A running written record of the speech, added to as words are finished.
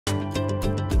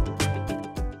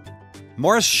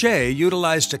Morris-Shea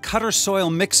utilized a cutter soil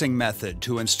mixing method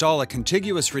to install a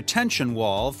contiguous retention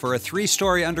wall for a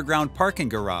 3-story underground parking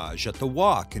garage at The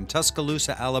Walk in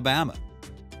Tuscaloosa, Alabama.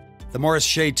 The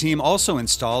Morris-Shea team also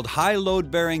installed high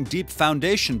load-bearing deep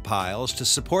foundation piles to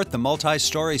support the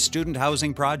multi-story student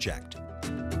housing project.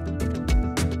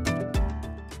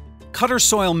 Cutter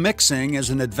soil mixing is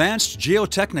an advanced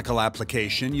geotechnical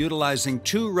application utilizing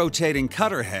 2 rotating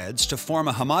cutter heads to form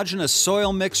a homogeneous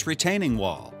soil mix retaining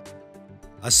wall.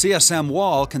 A CSM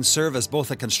wall can serve as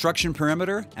both a construction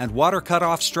perimeter and water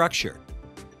cutoff structure.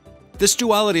 This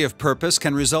duality of purpose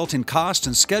can result in cost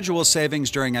and schedule savings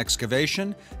during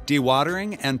excavation,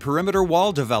 dewatering, and perimeter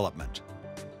wall development.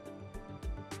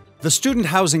 The student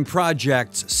housing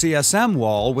project's CSM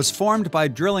wall was formed by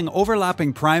drilling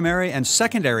overlapping primary and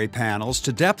secondary panels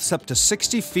to depths up to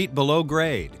 60 feet below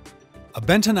grade. A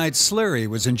bentonite slurry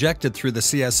was injected through the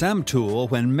CSM tool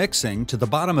when mixing to the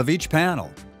bottom of each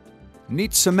panel.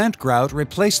 Neat cement grout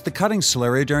replaced the cutting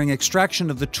slurry during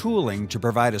extraction of the tooling to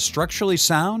provide a structurally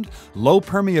sound, low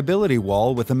permeability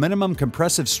wall with a minimum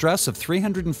compressive stress of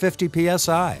 350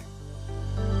 psi.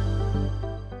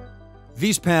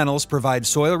 These panels provide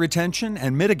soil retention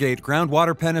and mitigate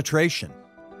groundwater penetration.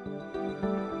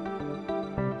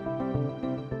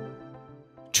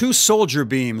 2 soldier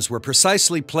beams were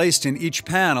precisely placed in each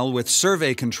panel with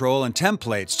survey control and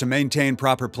templates to maintain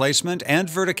proper placement and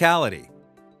verticality.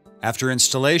 After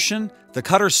installation, the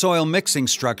cutter soil mixing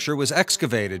structure was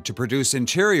excavated to produce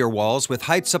interior walls with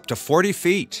heights up to 40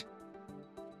 feet.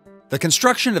 The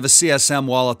construction of a CSM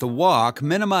wall at the Walk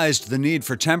minimized the need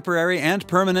for temporary and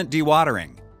permanent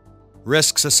dewatering.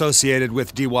 Risks associated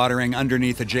with dewatering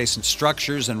underneath adjacent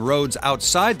structures and roads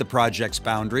outside the project's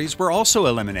boundaries were also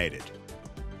eliminated.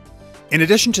 In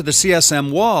addition to the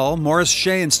CSM wall,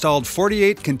 Morris-Shea installed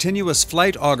 48 continuous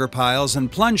flight auger piles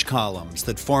and plunge columns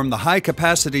that form the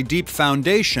high-capacity deep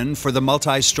foundation for the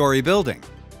multi-story building.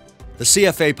 The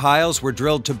CFA piles were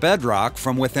drilled to bedrock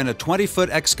from within a 20-foot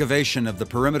excavation of the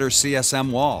perimeter CSM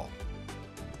wall.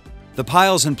 The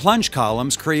piles and plunge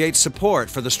columns create support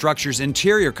for the structure's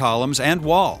interior columns and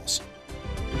walls.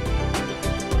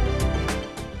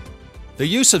 The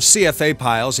use of CFA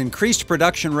piles increased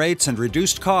production rates and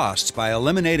reduced costs by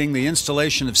eliminating the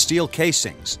installation of steel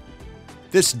casings.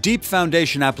 This deep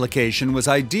foundation application was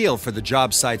ideal for the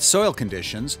job site soil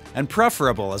conditions and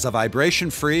preferable as a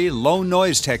vibration-free,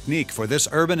 low-noise technique for this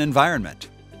urban environment.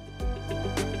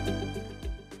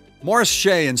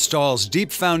 Morris-Shea installs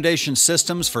deep foundation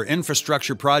systems for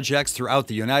infrastructure projects throughout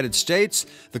the United States,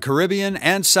 the Caribbean,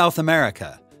 and South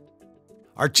America.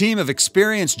 Our team of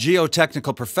experienced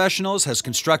geotechnical professionals has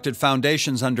constructed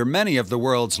foundations under many of the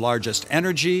world's largest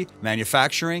energy,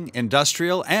 manufacturing,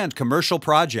 industrial, and commercial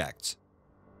projects.